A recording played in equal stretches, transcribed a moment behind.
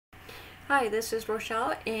Hi, this is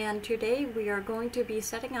Rochelle, and today we are going to be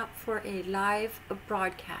setting up for a live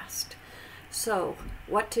broadcast. So,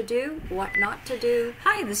 what to do, what not to do.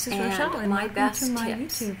 Hi, this is Rochelle, and my welcome best to my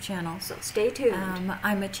tips. YouTube channel. So stay tuned.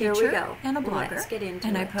 I'm a Here we teacher go. and a blogger, Let's get into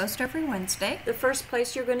and I it. post every Wednesday. The first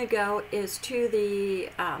place you're going to go is to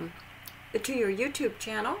the to your YouTube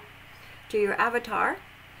channel, to your avatar.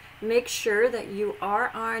 Make sure that you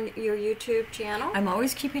are on your YouTube channel. I'm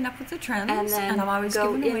always keeping up with the trends, And then I'm always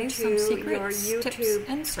go giving away into some your secrets, tips, YouTube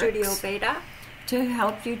and Studio tricks Beta. to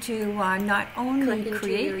help you to not only Click into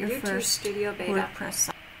create your your YouTube first Studio Beta.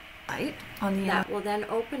 WordPress site on the That will then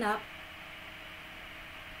open up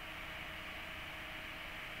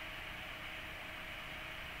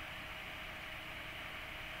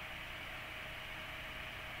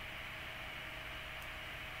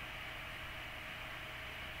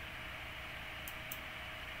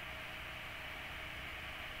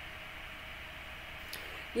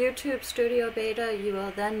YouTube Studio Beta. You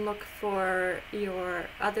will then look for your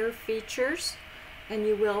other features, and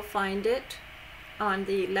you will find it on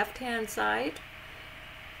the left hand side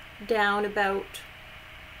down about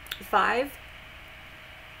 5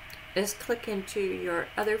 is click into your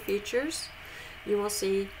other features. You will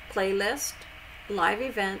see playlist, live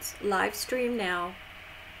events, live stream now,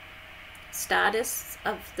 status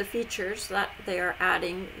of the features that they are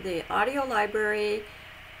adding, the audio library,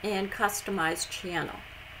 and customized channel.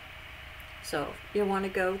 So you want to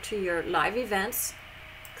go to your live events,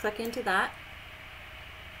 click into that.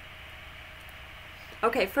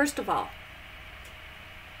 Okay, first of all,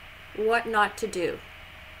 what not to do.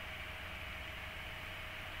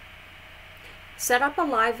 Set up a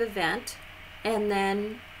live event and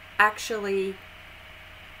then actually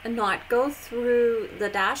not go through the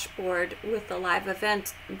dashboard with the live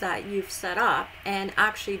event that you've set up and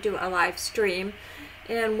actually do a live stream,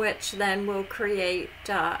 in which then will create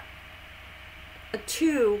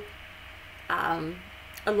two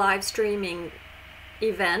live streaming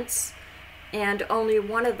events, and only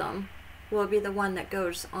one of them will be the one that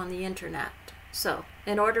goes on the internet. So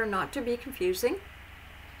in order not to be confusing,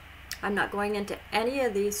 I'm not going into any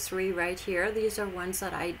of these 3 right here. These are ones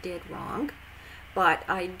that I did wrong, but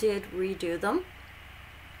I did redo them.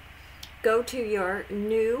 Go to your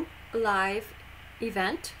new live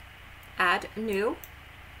event, add new.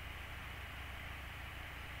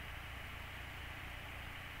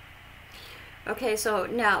 Okay, so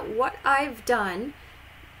now what I've done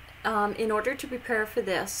in order to prepare for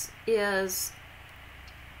this is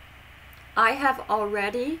I have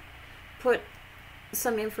already put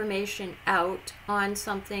some information out on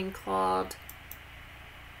something called,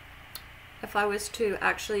 if I was to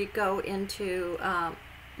actually go into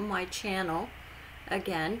my channel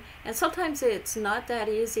again, and sometimes it's not that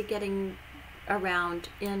easy getting around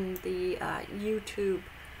in the YouTube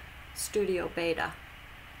Studio Beta.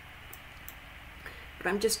 But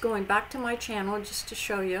I'm just going back to my channel just to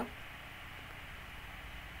show you.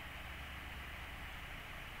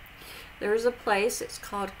 There's a place, it's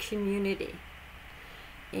called Community.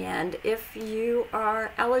 And if you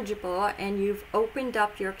are eligible and you've opened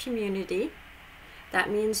up your community, that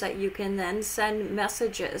means that you can then send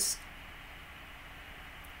messages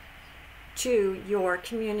to your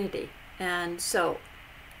community. And so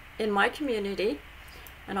in my community,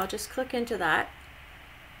 and I'll just click into that,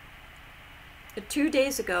 2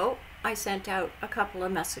 days ago, I sent out a couple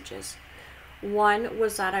of messages. One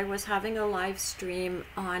was that I was having a live stream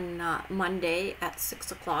on Monday at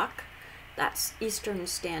 6 o'clock. That's Eastern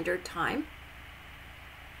Standard Time.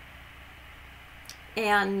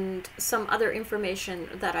 And some other information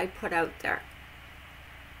that I put out there.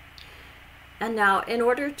 And now, in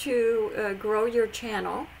order to grow your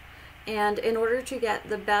channel, and in order to get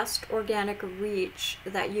the best organic reach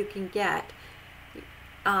that you can get,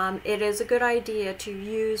 it is a good idea to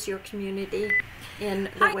use your community in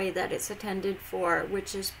the way that it's intended for,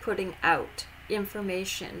 which is putting out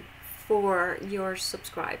information for your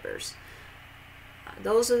subscribers.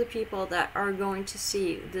 Those are the people that are going to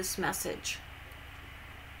see this message.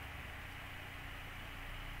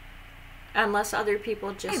 Unless other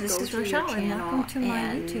people just go to your channel and welcome to my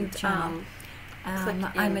YouTube channel.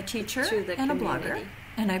 I'm a teacher and a blogger,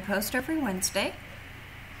 and I post every Wednesday.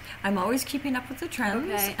 I'm always keeping up with the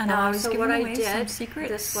trends, and I'm always giving away some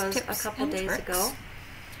secrets, tips, and tricks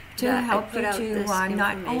to help you to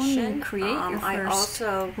not only create your first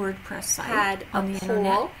WordPress site on the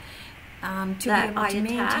internet, to be able to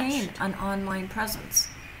maintain an online presence.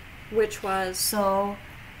 Which was, so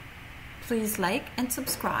please like and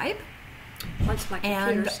subscribe, once my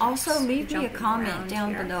computer and also leave me a comment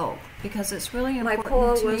down below, because it's really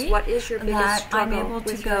important to me what is your biggest that I'm able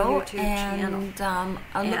to go and look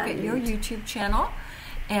at your YouTube channel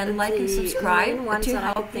and like and subscribe to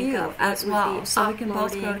help you as well, so we can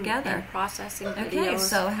both grow together. Okay,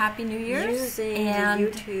 so Happy New Year's,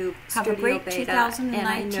 and have a great 2019. And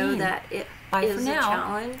I know that it is a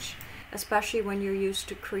challenge, especially when you're used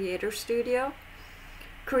to Creator Studio.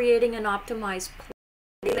 Creating an optimized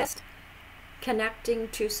playlist, connecting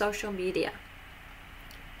to social media.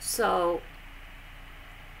 So,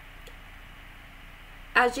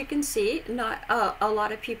 as you can see, not a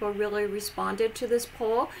lot of people really responded to this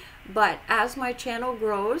poll, but as my channel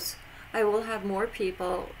grows, I will have more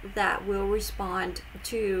people that will respond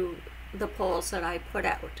to the polls that I put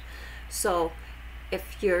out. So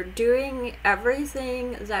if you're doing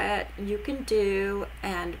everything that you can do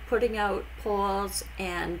and putting out polls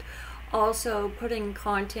and also putting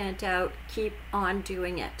content out, keep on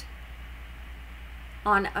doing it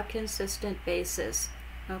on a consistent basis,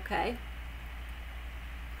 okay?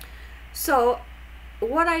 So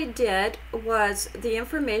what I did was, the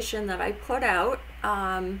information that I put out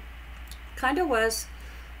kind of was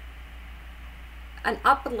an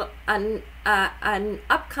upcoming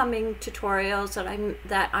tutorials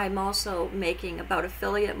that I'm also making about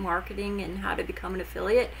affiliate marketing and how to become an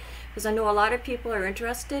affiliate, because I know a lot of people are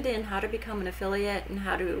interested in how to become an affiliate and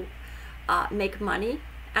how to make money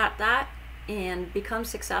at that and become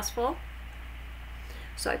successful.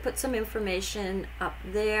 So I put some information up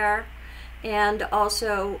there. And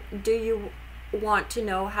also, do you want to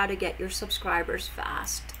know how to get your subscribers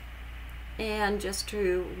fast? And just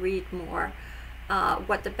to read more,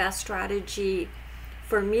 what the best strategy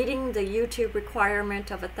for meeting the YouTube requirement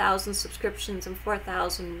of 1,000 subscriptions and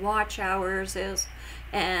 4,000 watch hours is,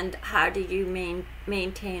 and how do you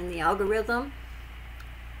maintain the algorithm,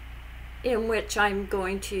 in which I'm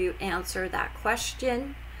going to answer that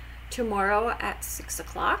question tomorrow at 6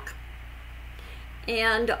 o'clock.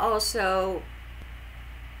 And also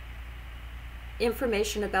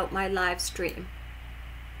information about my live stream.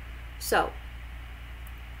 So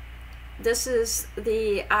this is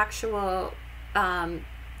the actual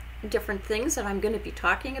different things that I'm going to be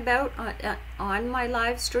talking about on my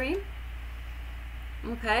live stream.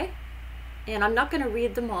 Okay, and I'm not going to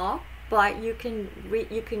read them all, but you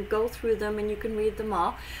can go through them and you can read them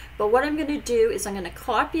all. But what I'm going to do is I'm going to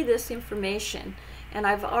copy this information, and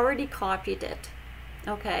I've already copied it.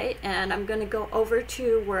 Okay, and I'm going to go over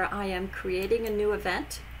to where I am creating a new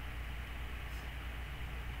event.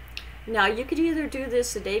 Now you could either do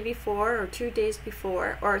this a day before or 2 days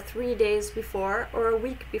before or 3 days before or a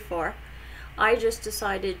week before. I just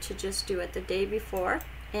decided to just do it the day before,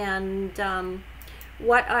 and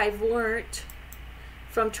what I've learned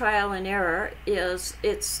from trial and error is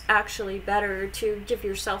it's actually better to give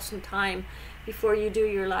yourself some time before you do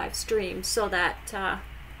your live stream, so that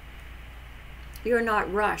you're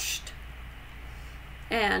not rushed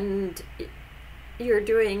and you're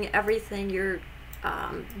doing everything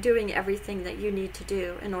that you need to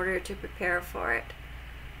do in order to prepare for it.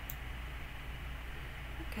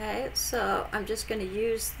 Okay, so I'm just going to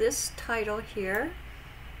use this title here,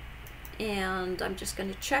 and I'm just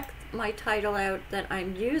going to check my title out that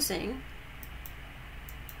I'm using.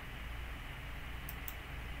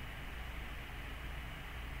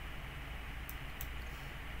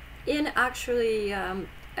 In actually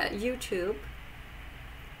YouTube,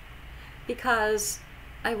 because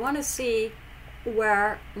I want to see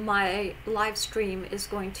where my live stream is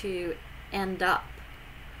going to end up.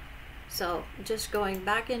 So just going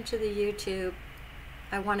back into the YouTube,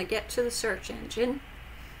 I want to get to the search engine,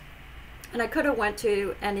 and I could have went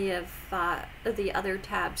to any of the other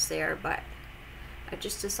tabs there, but I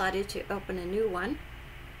just decided to open a new one.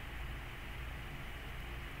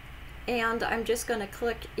 And I'm just going to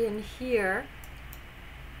click in here,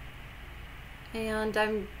 and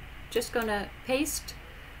I'm just going to paste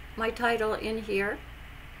my title in here.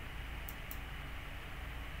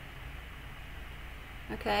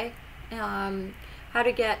 Okay, how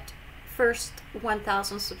to get first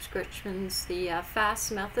 1,000 subscriptions, the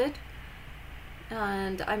fast method.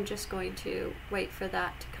 And I'm just going to wait for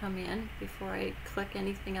that to come in before I click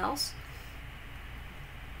anything else.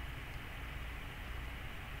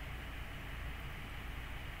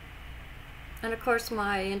 And of course,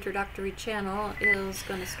 my introductory channel is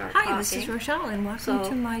going to start talking. Hi, this is Rochelle, and welcome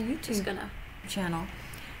to my YouTube channel.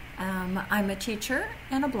 I'm a teacher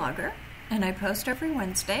and a blogger, and I post every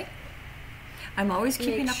Wednesday. I'm always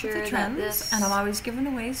keeping up with the trends, and I'm always giving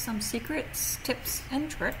away some secrets, tips,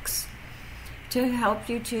 and tricks to help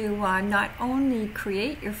you to not only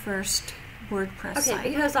create your first WordPress site. Okay,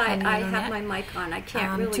 because I have my mic on, I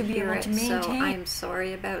can't really hear it, so I'm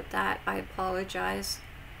sorry about that. I apologize.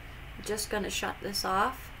 I'm just going to shut this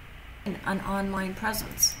off. An online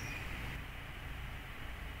presence.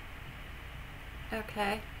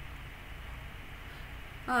 Okay.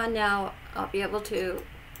 Now I'll be able to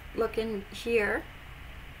look in here.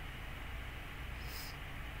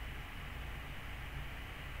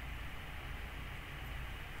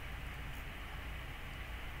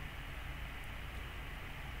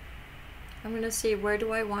 I'm going to see, where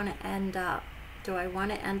do I want to end up? Do I want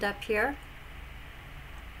to end up here?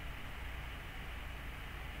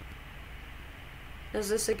 Is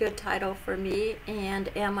this a good title for me, and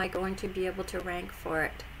am I going to be able to rank for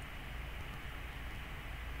it?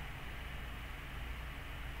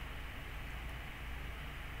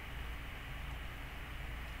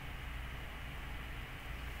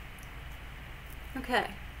 Okay.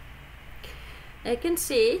 I can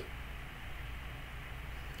see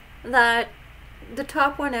that the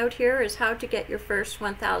top one out here is how to get your first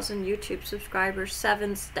 1,000 YouTube subscribers,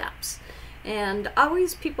 7 steps. And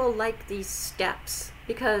always people like these steps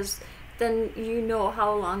because then you know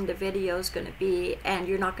how long the video is going to be and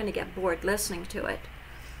you're not going to get bored listening to it.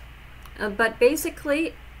 But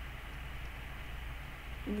basically,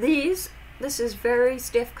 this is very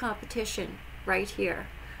stiff competition right here.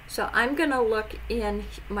 So I'm going to look in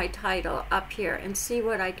my title up here and see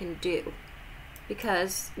what I can do.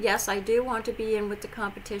 Because yes, I do want to be in with the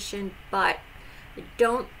competition, but I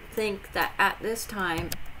don't think that at this time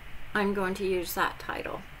I'm going to use that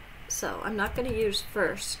title. So I'm not going to use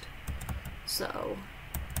first. So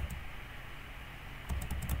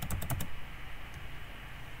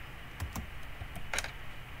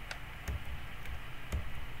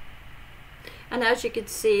and as you can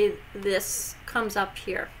see, this comes up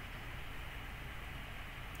here.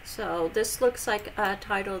 So this looks like a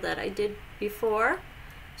title that I did before.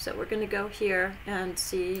 So we're going to go here and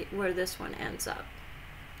see where this one ends up.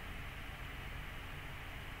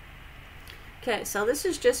 Okay, so this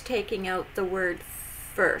is just taking out the word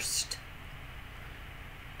first.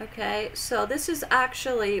 Okay, so this is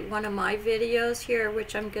actually one of my videos here,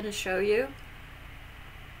 which I'm going to show you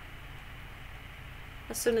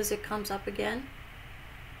as soon as it comes up again.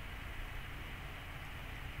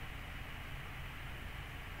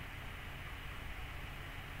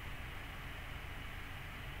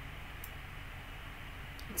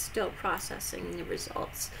 It's still processing the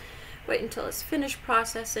results. Wait until it's finished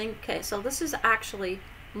processing. Okay, so this is actually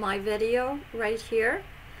my video right here,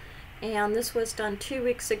 and this was done 2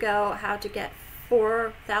 weeks ago, how to get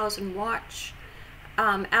 4,000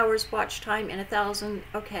 hours watch time and 1,000.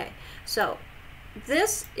 Okay, so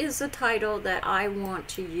this is the title that I want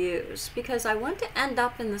to use because I want to end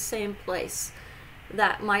up in the same place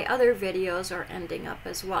that my other videos are ending up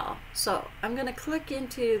as well. So I'm going to click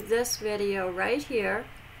into this video right here.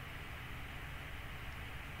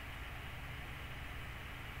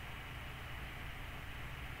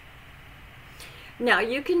 Now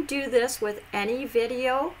you can do this with any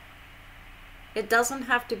video. It doesn't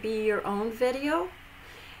have to be your own video.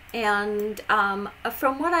 And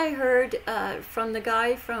from what I heard from the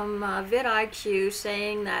guy from vidIQ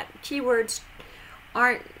saying that keywords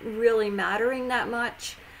aren't really mattering that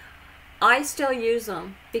much, I still use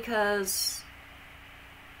them because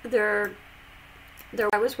they're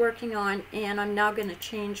I was working on, and I'm now going to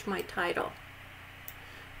change my title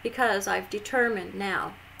because I've determined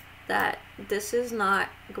now that this is not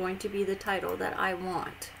going to be the title that I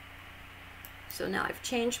want. So now I've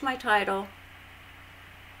changed my title.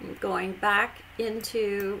 I'm going back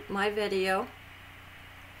into my video.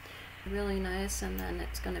 Really nice, and then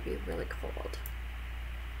it's going to be really cold.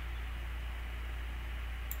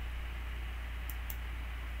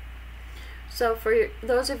 So for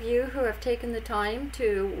those of you who have taken the time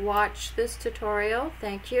to watch this tutorial,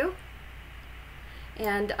 thank you.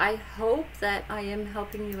 And I hope that I am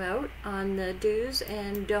helping you out on the do's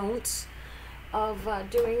and don'ts of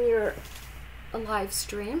doing your live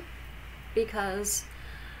stream, because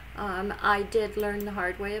I did learn the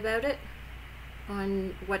hard way about it,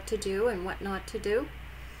 on what to do and what not to do.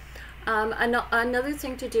 Another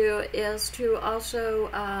thing to do is to also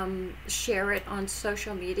share it on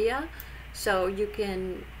social media so you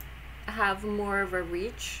can have more of a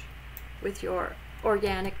reach with your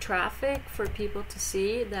organic traffic for people to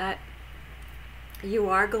see that you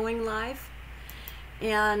are going live.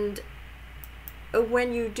 And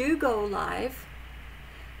when you do go live,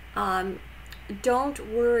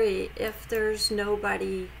 don't worry if there's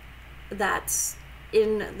nobody that's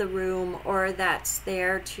in the room or that's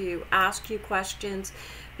there to ask you questions,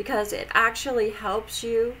 because it actually helps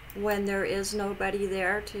you when there is nobody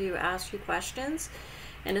there to ask you questions.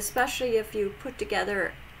 And especially if you put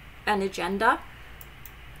together an agenda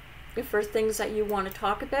for things that you want to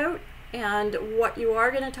talk about, and what you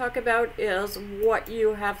are going to talk about is what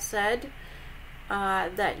you have said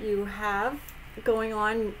that you have going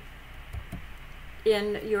on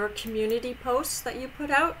in your community posts that you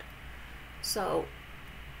put out. So,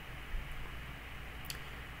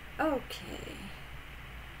 okay.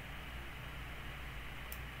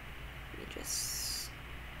 Let me just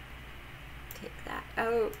take that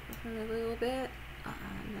out for a little bit.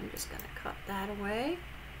 I'm just going to cut that away.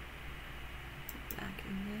 Back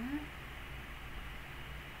in there.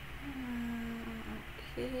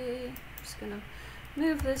 Okay. Just going to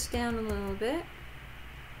move this down a little bit.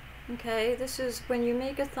 Okay, this is when you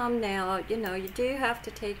make a thumbnail, you know, you do have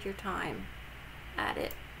to take your time at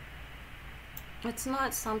it. It's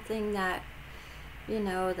not something that, you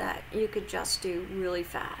know, that you could just do really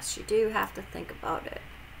fast. You do have to think about it.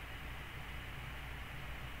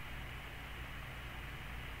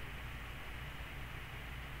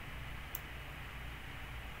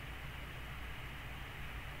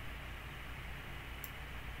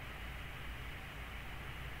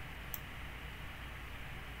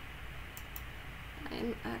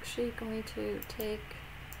 I'm actually going to take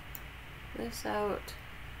this out.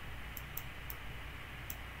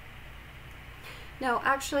 No,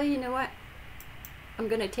 actually, you know what? I'm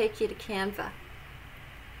going to take you to Canva.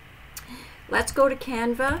 Let's go to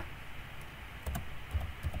canva.com.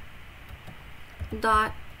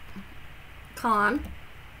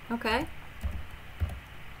 Okay?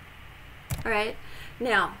 All right.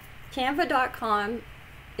 Now, canva.com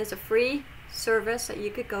is a free service that you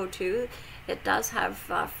could go to. It does have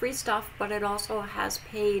free stuff, but it also has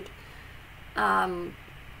paid ones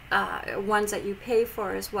that you pay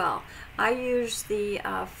for as well. I use the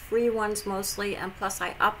free ones mostly, and plus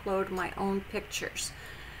I upload my own pictures.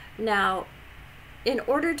 Now, in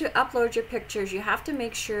order to upload your pictures, you have to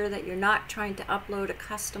make sure that you're not trying to upload a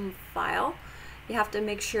custom file. You have to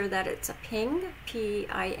make sure that it's a PNG,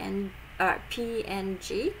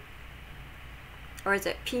 or is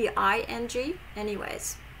it PING?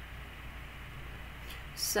 Anyways.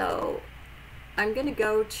 So I'm going to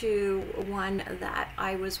go to one that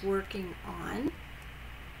I was working on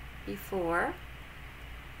before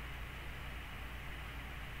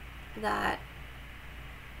that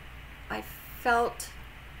I felt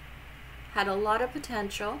had a lot of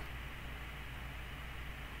potential.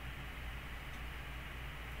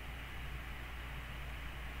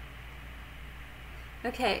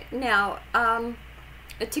 Okay, now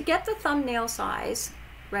to get the thumbnail size,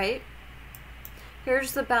 right?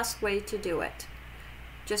 Here's the best way to do it.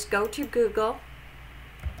 Just go to Google.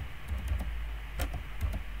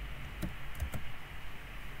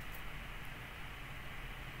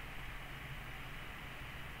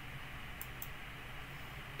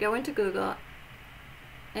 Go into Google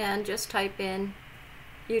and just type in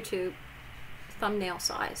YouTube thumbnail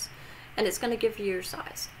size, and it's going to give you your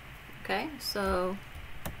size. Okay, so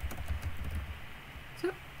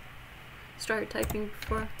start typing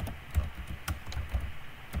before.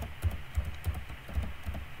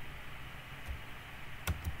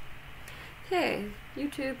 Okay,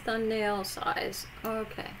 YouTube thumbnail size.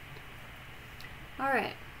 Okay. All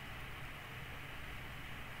right.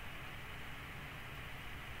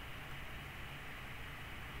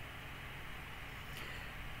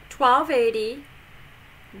 $1280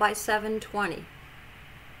 by 720.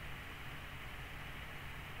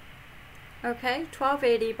 Okay,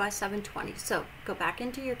 1280 by 720. So go back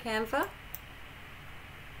into your Canva.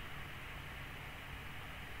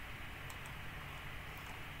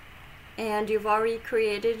 And you've already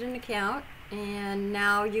created an account, and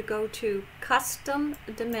now you go to custom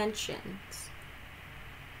dimensions.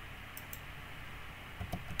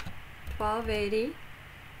 1280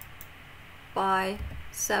 by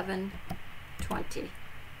 720.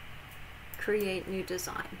 Create new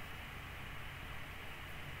design.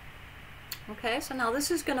 Okay, so now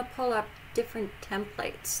this is going to pull up different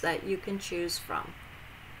templates that you can choose from.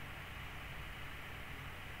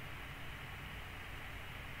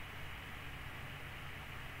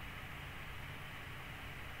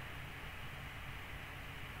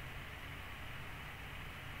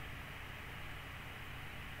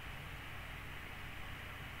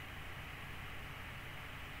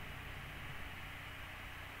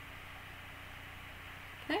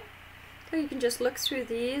 So you can just look through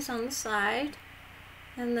these on the side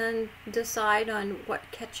and then decide on what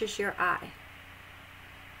catches your eye.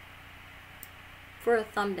 for a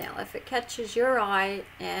thumbnail. If it catches your eye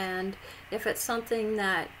and if it's something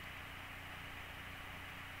that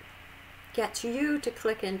gets you to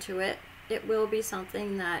click into it, it will be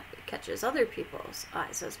something that catches other people's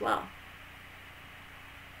eyes as well.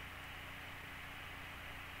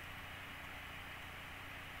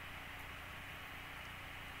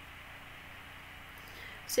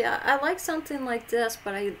 See, I like something like this,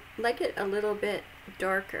 but I like it a little bit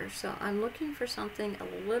darker. So I'm looking for something a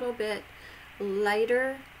little bit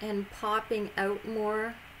lighter and popping out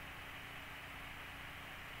more.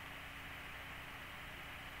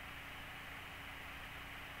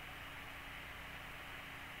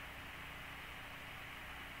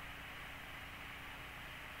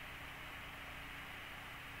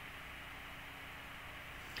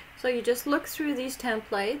 So you just look through these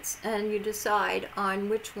templates and you decide on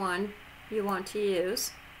which one you want to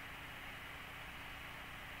use.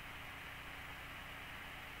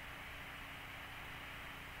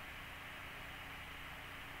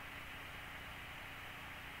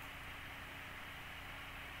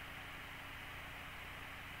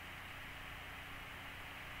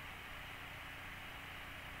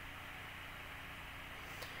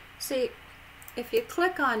 See, if you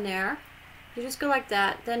click on there, you just go like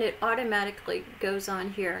that, then it automatically goes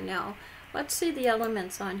on here. Now, let's see the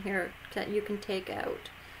elements on here that you can take out.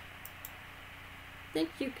 I think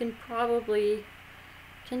you can probably,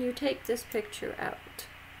 can you take this picture out?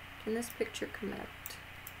 Can this picture come out?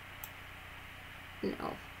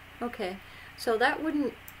 No. Okay, so that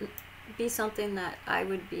wouldn't be something that I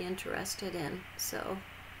would be interested in. So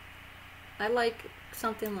I like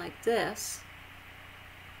something like this.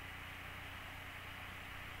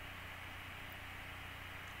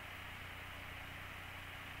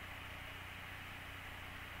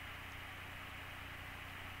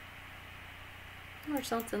 Or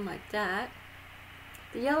something like that.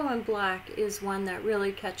 The yellow and black is one that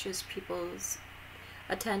really catches people's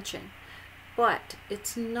attention, but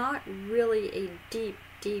it's not really a deep,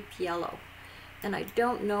 deep yellow, and I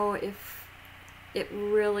don't know if it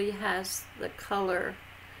really has the color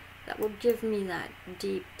that will give me that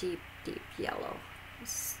deep, deep, deep yellow.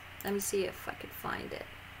 Let me see if I could find it.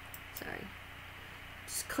 Sorry.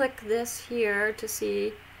 Just click this here to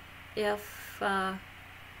see if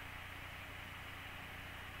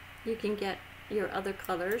you can get your other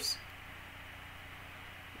colors.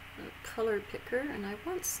 A color picker, and I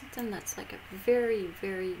want something that's like a very,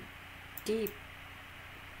 very deep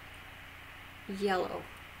yellow.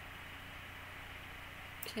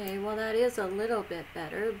 Okay, well that is a little bit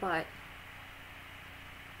better, but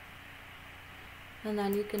and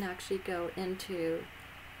then you can actually go into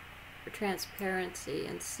transparency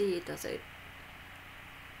and see, does it,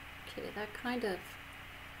 okay, that kind of,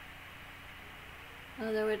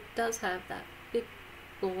 although it does have that big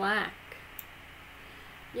black,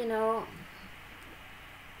 you know,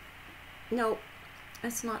 no,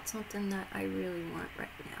 it's not something that I really want right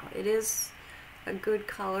now. It is a good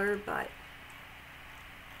color, but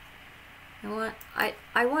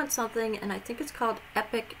I want something, and I think it's called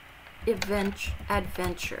Epic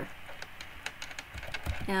Adventure.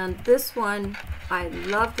 And this one, I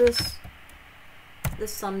love this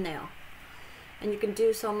thumbnail, and you can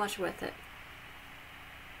do so much with it.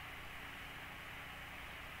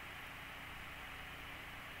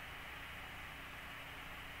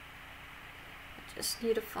 I just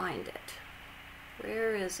need to find it.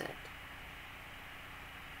 Where is it?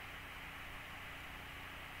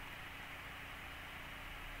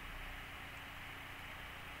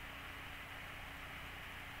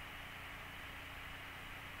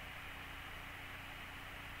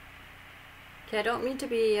 Okay, I don't mean to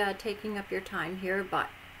be taking up your time here, but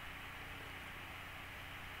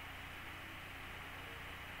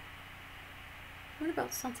what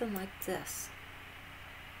about something like this?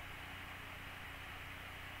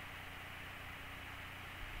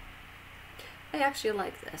 I actually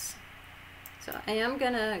like this. So I am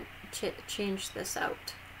gonna change this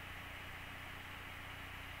out.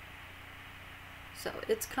 So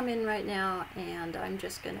it's come in right now, and I'm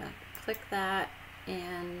just gonna click that,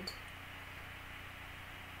 and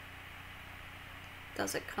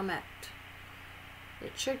does it come out?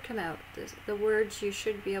 It should come out. The words, you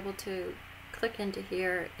should be able to click into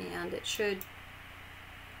here, and it should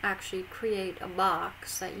actually create a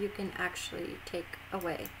box that you can actually take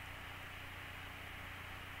away.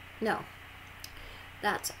 No,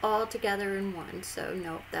 that's all together in one, so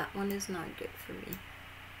no, that one is not good for me.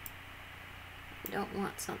 I don't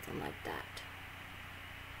want something like that.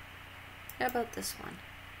 How about this one?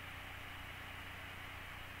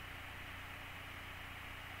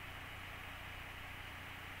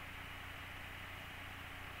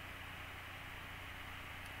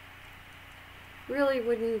 really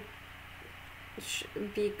wouldn't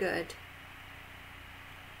be good.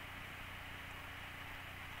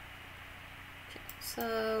 Okay,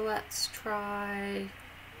 so let's try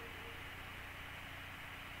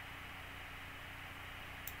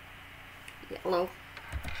yellow.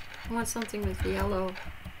 I want something with yellow.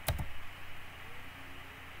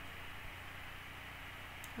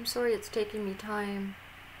 I'm sorry it's taking me time.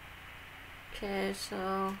 Okay,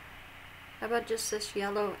 so how about just this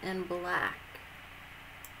yellow and black?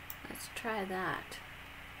 Let's try that.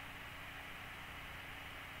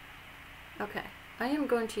 Okay, I am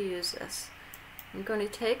going to use this. I'm going to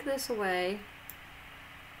take this away.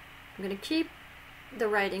 I'm going to keep the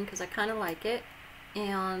writing because I kind of like it.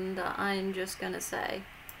 And I'm just going to say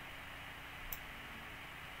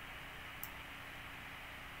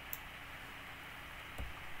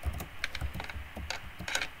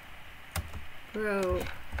grow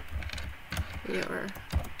your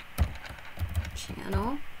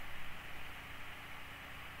channel.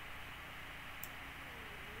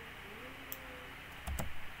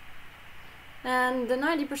 And the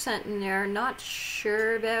 90% in there, not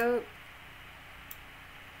sure about.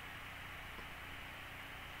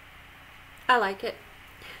 I like it.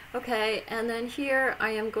 Okay, and then here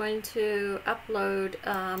I am going to upload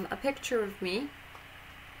a picture of me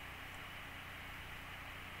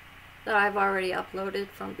that I've already uploaded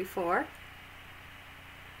from before.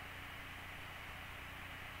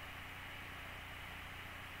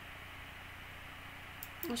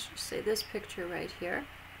 Let's just say this picture right here.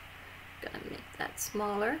 Gonna make that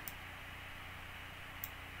smaller.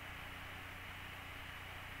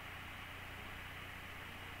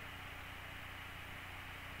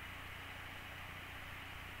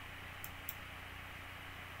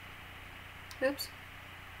 Oops.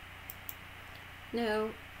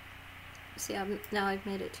 No. See, now I've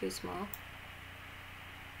made it too small.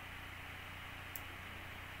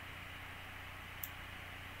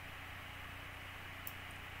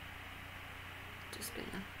 Just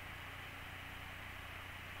gonna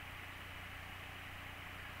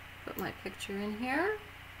put my picture in here.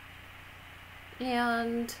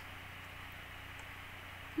 And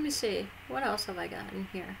let me see, what else have I got in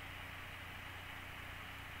here?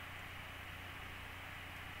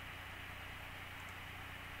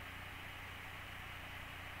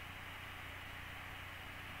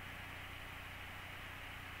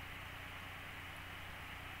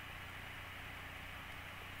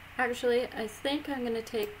 Actually, I think I'm going to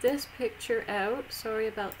take this picture out. Sorry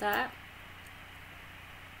about that.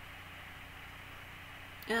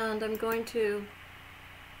 And I'm going to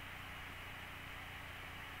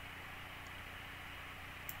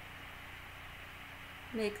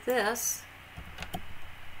make this.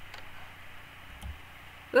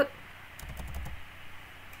 Whoop.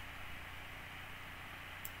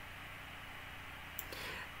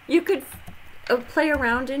 You could play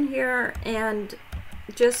around in here and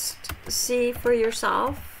just see for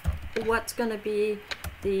yourself what's going to be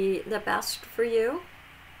the best for you.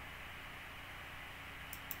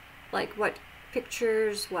 Like what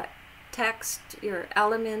pictures, what text, your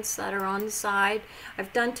elements that are on the side.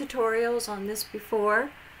 I've done tutorials on this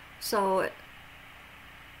before, so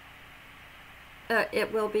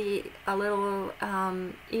it will be a little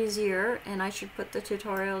easier, and I should put the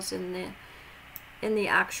tutorials in the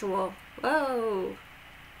actual, whoa!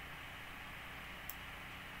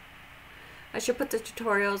 I should put the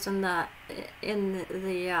tutorials in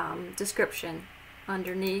the description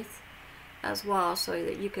underneath as well, so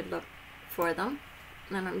that you could look for them.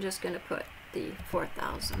 And I'm just going to put the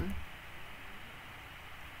 4,000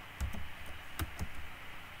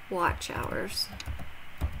 watch hours.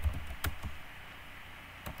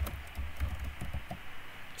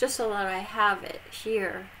 Just so that I have it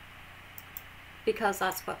here, because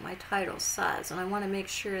that's what my title says, and I want to make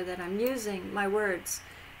sure that I'm using my words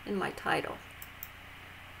in my title,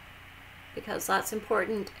 because that's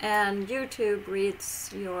important, and YouTube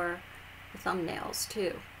reads your thumbnails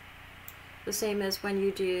too, the same as when you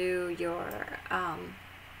do your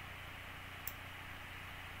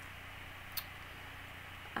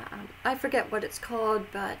I forget what it's called,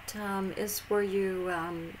 but is where you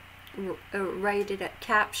write it at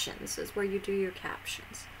captions, is where you do your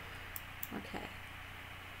captions. Okay,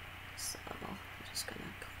 so I'm just gonna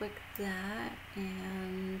click that,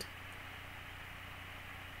 and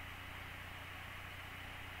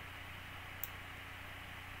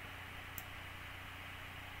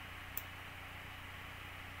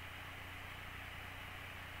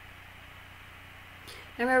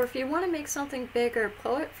remember, if you want to make something bigger,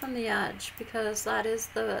 pull it from the edge, because that is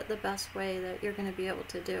the best way that you're going to be able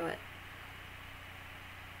to do it.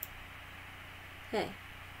 Okay.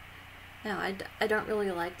 Now, I don't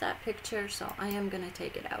really like that picture, so I am going to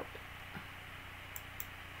take it out.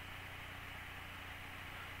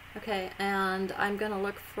 Okay, and I'm going to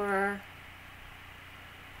look for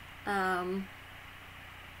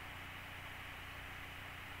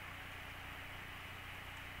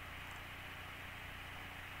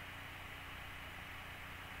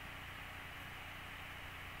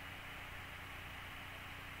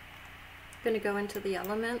going to go into the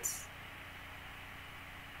elements,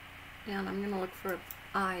 and I'm going to look for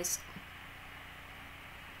eyes.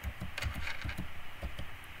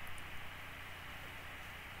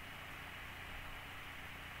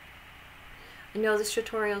 I know this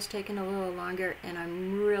tutorial's taken a little longer, and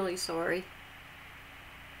I'm really sorry.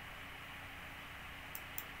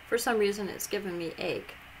 For some reason it's given me egg,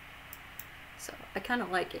 so I kind of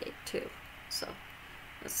like egg too, so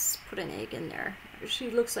let's put an egg in there. She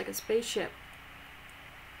looks like a spaceship.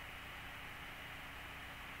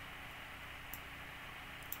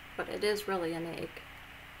 But it is really an egg.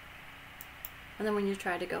 And then when you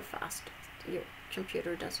try to go fast, your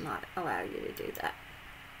computer does not allow you to do that.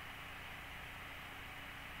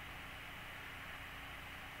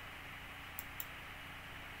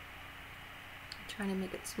 I'm trying to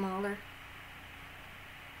make it smaller.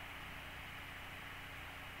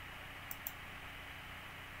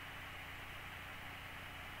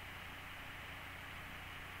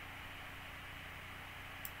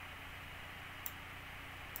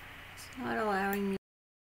 Not allowing me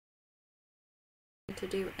to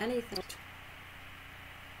do anything.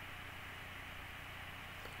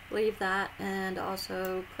 Leave that, and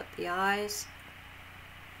also put the eyes.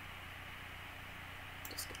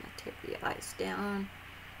 Just gonna take the eyes down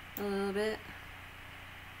a little bit.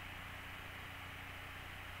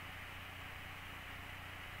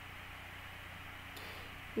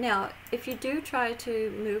 Now, if you do try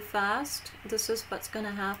to move fast, this is what's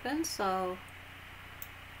gonna happen, so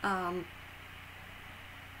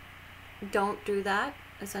don't do that.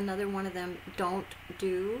 It's another one of them don't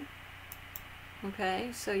do.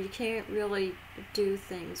 Okay, so you can't really do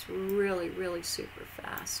things really super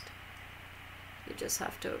fast. You just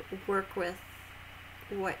have to work with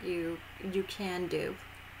what you can do.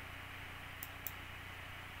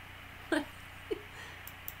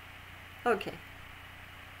 Okay,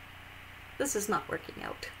 this is not working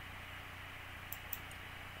out.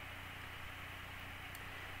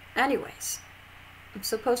 Anyways, I'm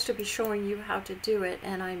supposed to be showing you how to do it,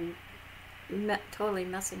 and I'm totally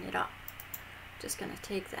messing it up. Just gonna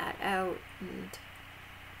take that out and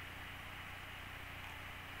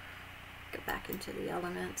go back into the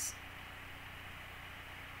elements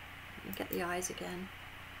and get the eyes again.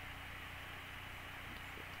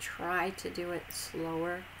 Try to do it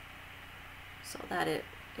slower so that it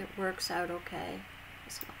works out okay.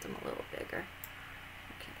 Just want them a little bigger.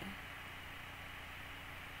 Okay.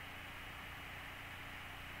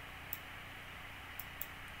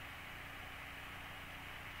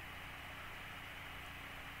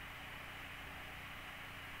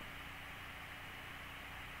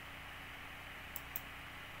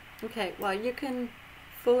 Okay, well, you can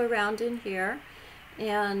fool around in here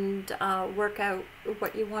and work out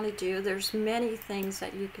what you want to do. There's many things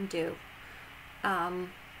that you can do.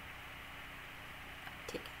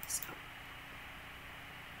 Take this out.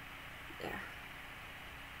 There.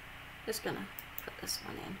 Just gonna put this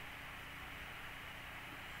one in.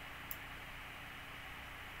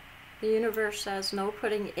 The universe says no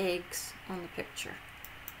putting eggs on the picture.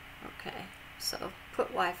 Okay, so put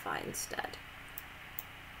Wi-Fi instead.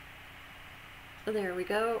 There we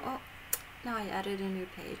go. Oh, now I added a new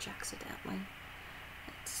page accidentally.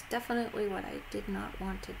 It's definitely what I did not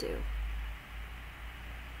want to do.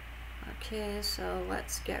 Okay, so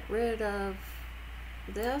let's get rid of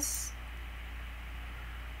this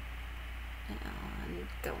and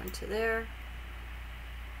go into there.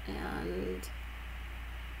 And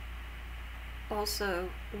also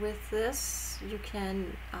with this, you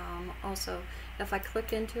can also, if I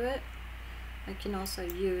click into it, I can also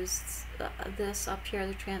use this up here,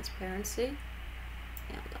 the transparency,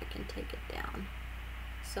 and I can take it down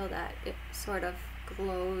so that it sort of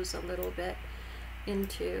glows a little bit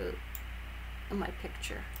into my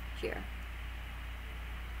picture here.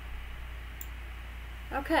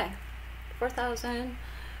 Okay, 4,000.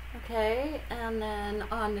 Okay, and then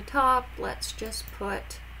on the top, let's just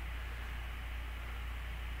put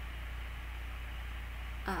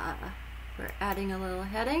we're adding a little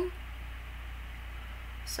heading.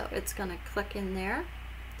 So it's going to click in there.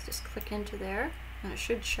 Just click into there, and it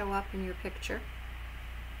should show up in your picture.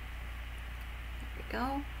 There we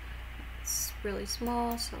go. It's really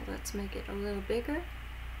small, so let's make it a little bigger.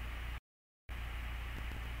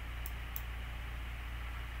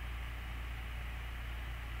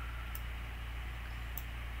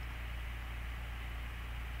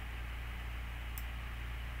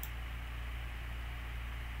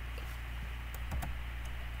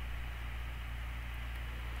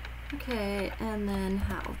 Okay, and then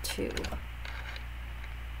how to.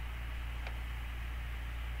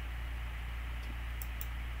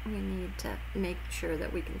 We need to make sure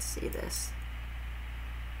that we can see this.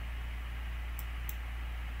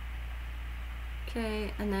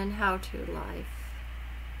 Okay, and then how to live.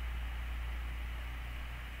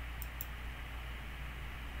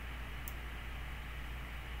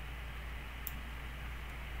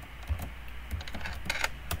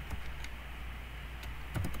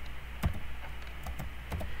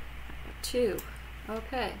 Two.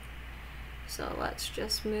 Okay, so let's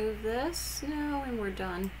just move this now and we're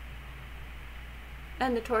done.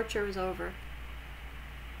 And the torture is over.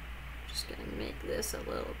 Just gonna make this a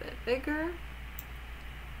little bit bigger.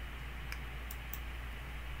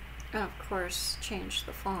 And of course, change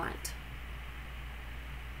the font.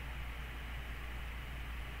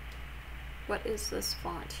 What is this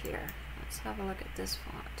font here? Let's have a look at this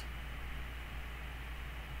font.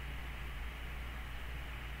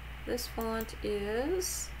 This font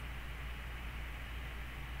is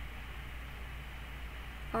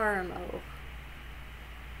RMO.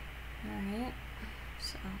 Alright,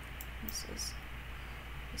 so this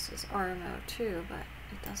is RMO too, but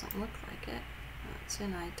it doesn't look like it. Oh, it's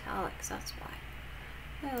in italics, that's why.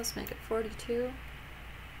 Yeah, let's make it 42.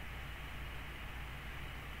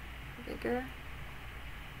 Bigger.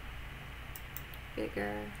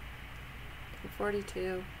 Bigger.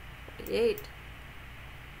 42. 48.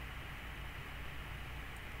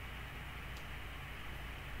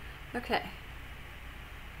 Okay.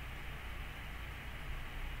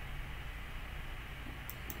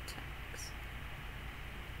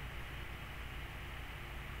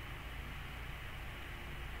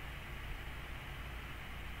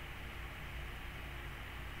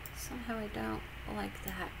 Somehow I don't like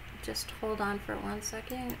that. Just hold on for 1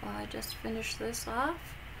 second while I just finish this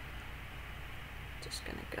off. Just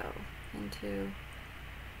gonna go into,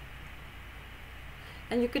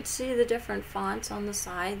 and you could see the different fonts on the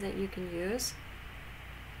side that you can use.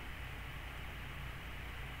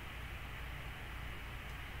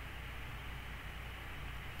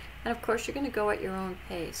 And of course you're going to go at your own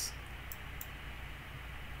pace.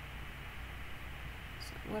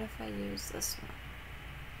 So what if I use this one?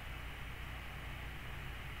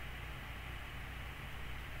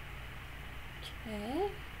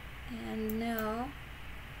 Okay, and now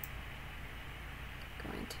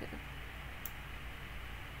I'm going to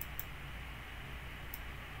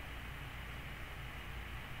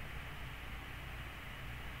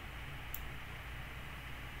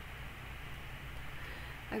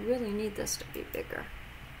I really need this to be bigger.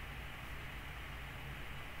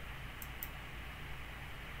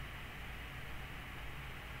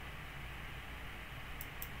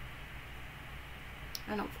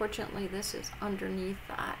 And unfortunately this is underneath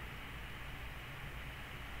that.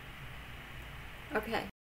 Okay,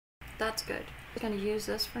 that's good. I'm going to use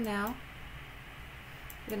this for now.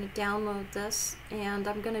 I'm going to download this, and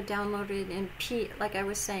I'm going to download it in like I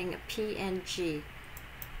was saying, a PNG.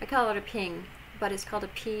 I call it a ping, but it's called a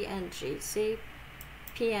PNG. See?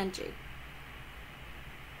 PNG.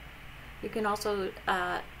 You can also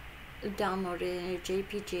download it in a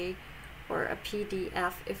JPG or a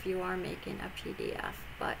PDF if you are making a PDF,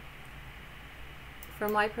 but for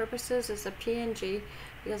my purposes it's a PNG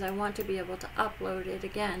because I want to be able to upload it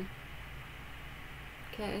again.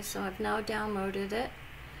 Okay, so I've now downloaded it,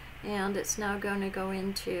 and it's now going to go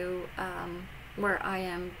into where I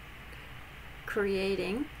am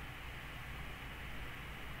creating,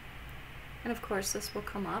 and of course this will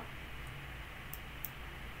come up.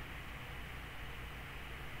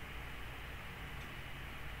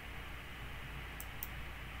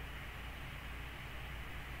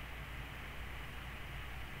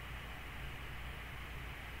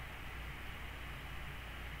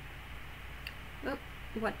 Oh,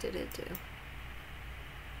 what did it do?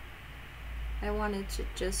 I wanted to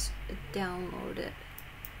just download it.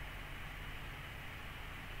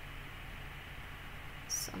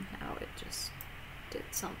 Somehow it just did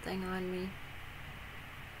something on me.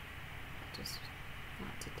 I just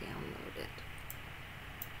want to download it.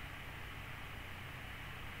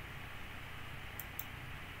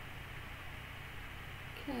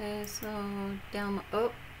 Okay, so download.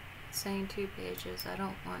 Oh, it's saying 2 pages. I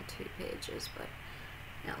don't want 2 pages, but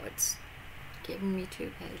now it's giving me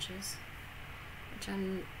 2 pages, which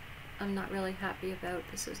I'm not really happy about.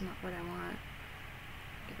 This is not what I want.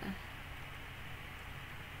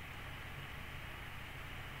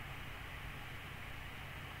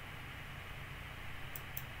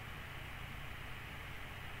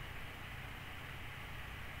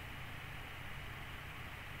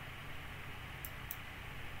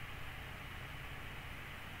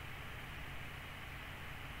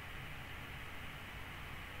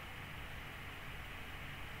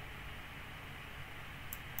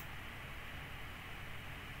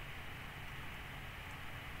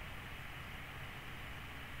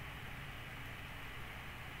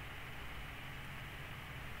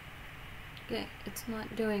 Okay, it's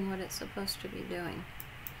not doing what it's supposed to be doing.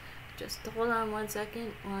 Just hold on 1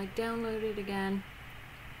 second while I download it again.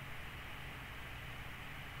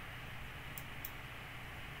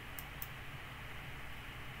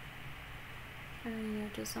 Your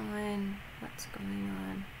design, what's going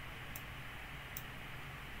on?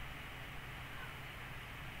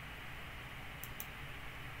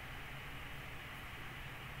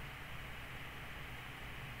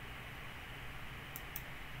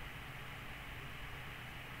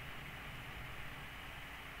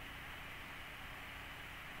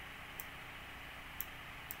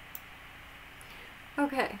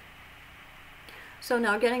 Okay, so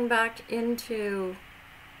now getting back into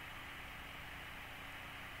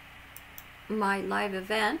my live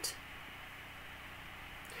event,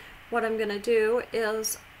 what I'm going to do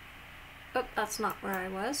is, oh, that's not where I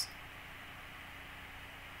was.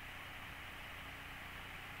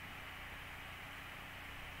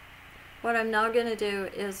 What I'm now going to do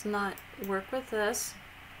is not work with this,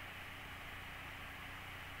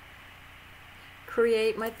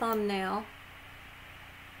 create my thumbnail,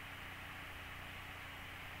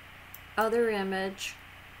 other image,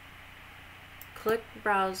 click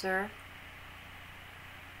browser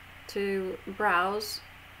to browse,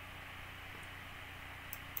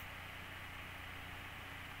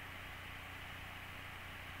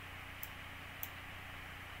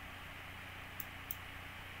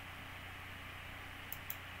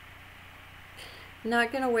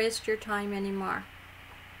 not going to waste your time anymore.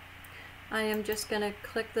 I am just going to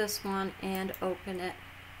click this one and open it.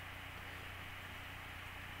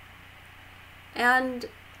 And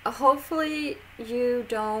hopefully you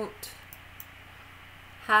don't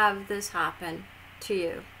have this happen to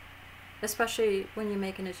you, especially when you're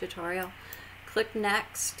making a tutorial. Click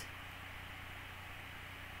next.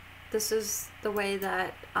 This is the way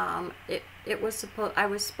that I was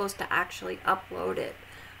supposed to actually upload it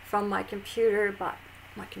from my computer, but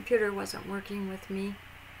my computer wasn't working with me.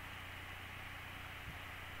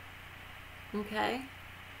 Okay.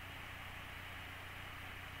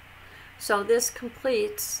 So this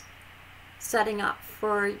completes setting up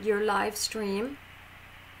for your live stream.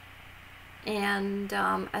 And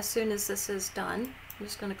as soon as this is done, I'm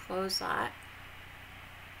just going to close that.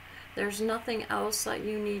 There's nothing else that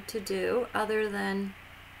you need to do other than,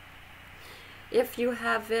 if you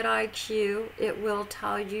have vidIQ, it will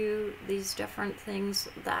tell you these different things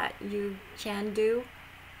that you can do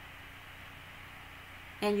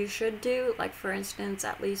and you should do. Like, for instance,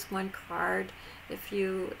 at least one card. If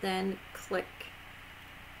you then click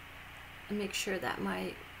and make sure that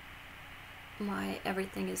my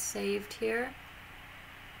everything is saved here.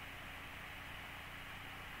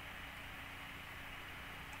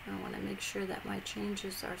 I want to make sure that my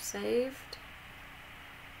changes are saved.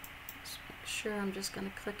 Just make sure. I'm just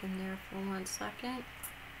going to click in there for 1 second.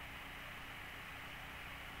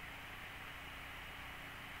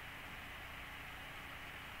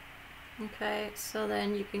 Okay, so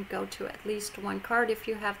then you can go to at least one card if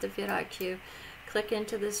you have the vidIQ. Click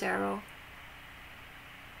into this arrow.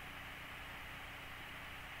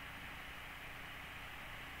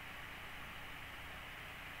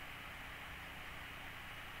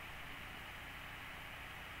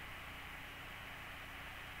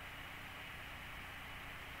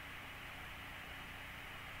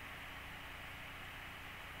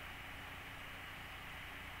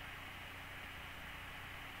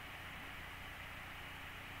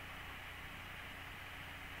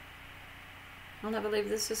 And I believe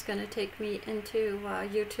this is going to take me into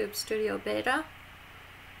YouTube Studio Beta,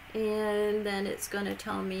 and then it's going to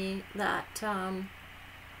tell me that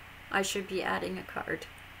I should be adding a card.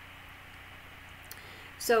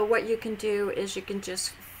 So what you can do is you can just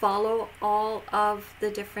follow all of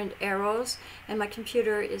the different arrows, and my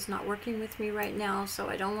computer is not working with me right now, so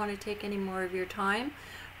I don't want to take any more of your time.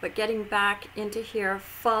 But getting back into here,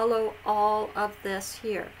 follow all of this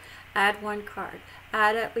here. Add one card.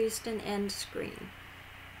 Add at least an end screen.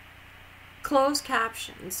 Close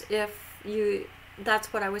captions if you,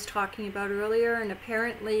 that's what I was talking about earlier, and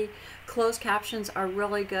apparently closed captions are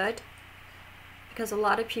really good because a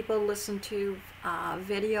lot of people listen to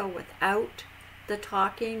video without the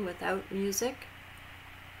talking, without music.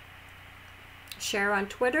 Share on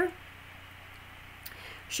Twitter.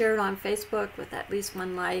 Share it on Facebook with at least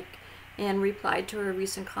one like, and reply to a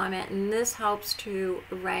recent comment, and this helps to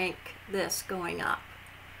rank this going up.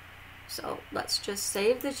 So let's just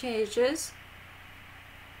save the changes,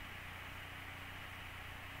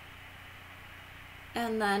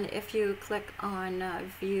 and then if you click on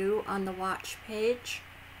view on the watch page,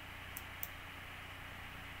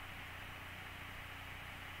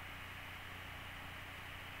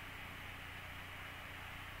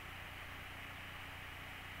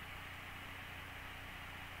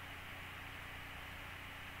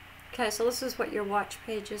 Okay, so this is what your watch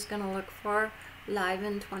page is going to look for, live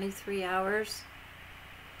in 23 hours.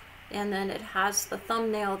 And then it has the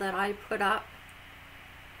thumbnail that I put up,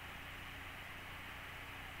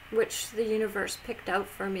 which the universe picked out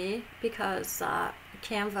for me because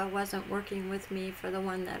Canva wasn't working with me for the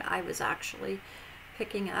one that I was actually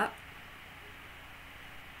picking up.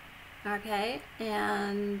 Okay,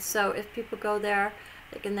 and so if people go there,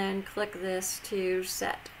 they can then click this to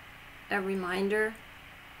set a reminder.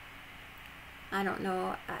 I don't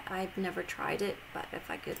know, I've never tried it, but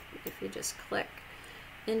if you just click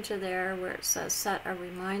into there where it says set a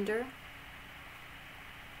reminder,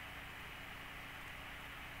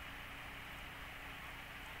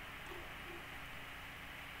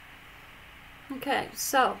 okay,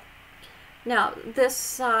 so now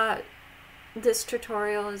this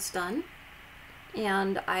tutorial is done,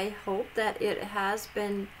 and I hope that it has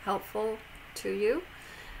been helpful to you.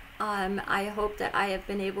 I hope that I have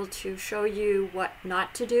been able to show you what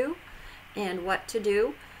not to do and what to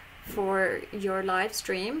do for your live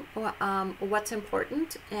stream, what's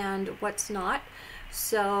important and what's not.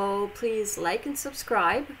 So please like and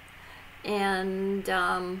subscribe, and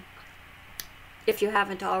if you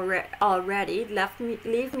haven't already,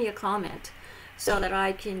 leave me a comment so that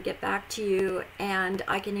I can get back to you and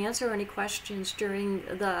I can answer any questions during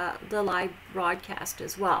the live broadcast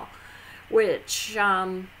as well, which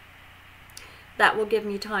that will give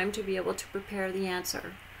me time to be able to prepare the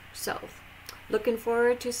answer. So looking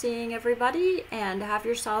forward to seeing everybody, and have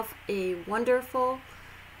yourself a wonderful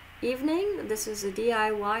evening. This is a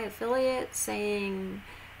DIY affiliate saying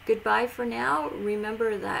goodbye for now.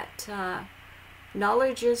 Remember that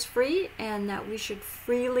knowledge is free, and that we should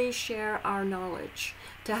freely share our knowledge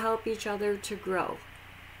to help each other to grow.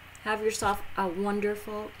 Have yourself a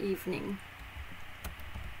wonderful evening.